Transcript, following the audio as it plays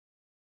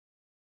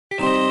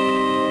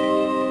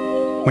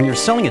When you're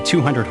selling a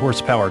 200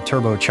 horsepower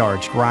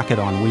turbocharged rocket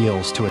on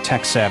wheels to a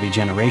tech-savvy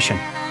generation,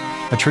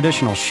 a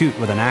traditional shoot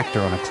with an actor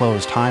on a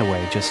closed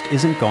highway just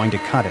isn't going to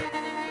cut it.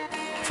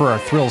 For our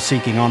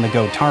thrill-seeking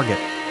on-the-go target,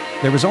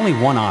 there was only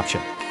one option: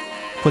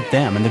 put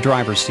them in the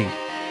driver's seat.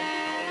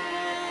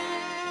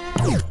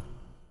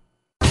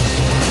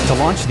 To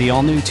launch the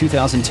all-new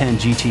 2010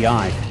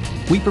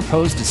 GTI, we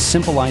proposed a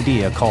simple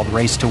idea called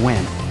Race to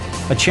Win,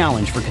 a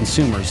challenge for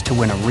consumers to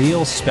win a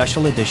real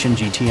special edition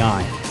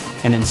GTI.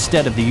 And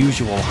instead of the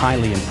usual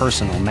highly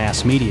impersonal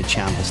mass media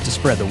channels to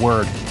spread the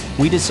word,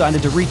 we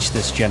decided to reach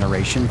this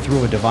generation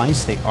through a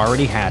device they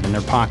already had in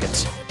their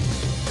pockets.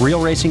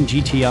 Real Racing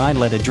GTI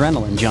let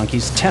adrenaline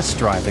junkies test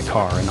drive the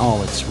car in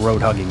all its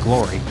road-hugging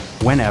glory,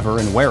 whenever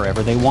and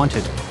wherever they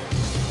wanted.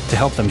 To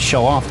help them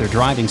show off their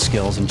driving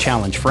skills and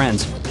challenge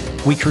friends,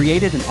 we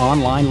created an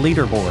online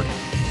leaderboard,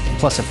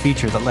 plus a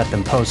feature that let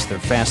them post their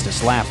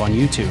fastest lap on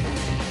YouTube.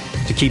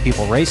 To keep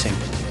people racing,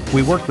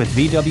 we worked with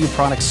VW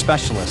product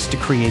specialists to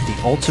create the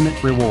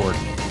ultimate reward: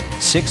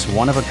 6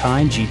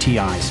 one-of-a-kind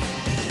GTIs.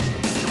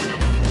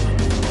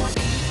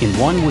 In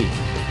 1 week,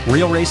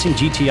 Real Racing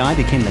GTI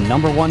became the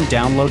 #1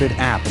 downloaded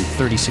app in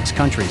 36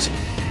 countries.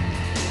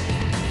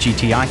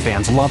 GTI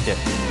fans loved it,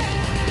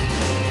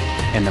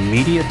 and the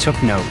media took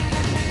note.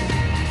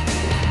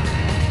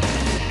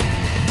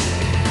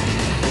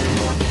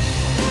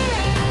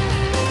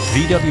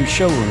 VW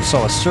showrooms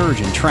saw a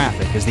surge in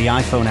traffic as the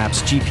iPhone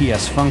app's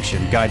GPS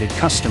function guided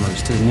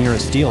customers to the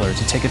nearest dealer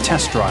to take a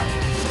test drive.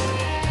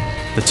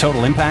 The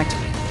total impact?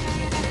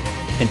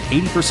 An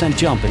 80%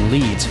 jump in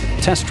leads,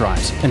 test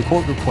drives, and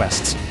quote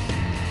requests.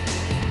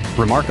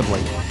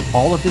 Remarkably,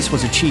 all of this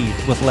was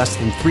achieved with less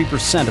than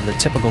 3% of the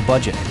typical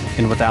budget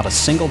and without a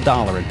single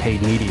dollar in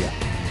paid media.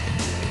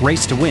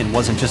 Race to Win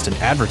wasn't just an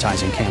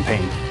advertising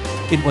campaign.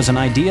 It was an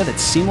idea that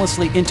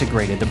seamlessly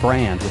integrated the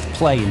brand with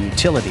play and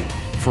utility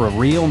for a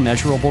real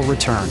measurable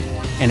return,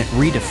 and it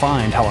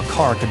redefined how a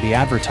car could be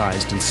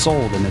advertised and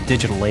sold in the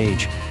digital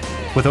age.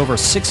 With over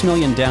 6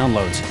 million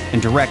downloads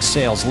and direct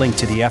sales linked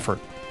to the effort,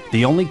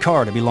 the only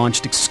car to be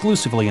launched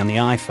exclusively on the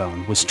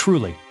iPhone was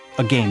truly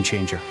a game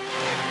changer.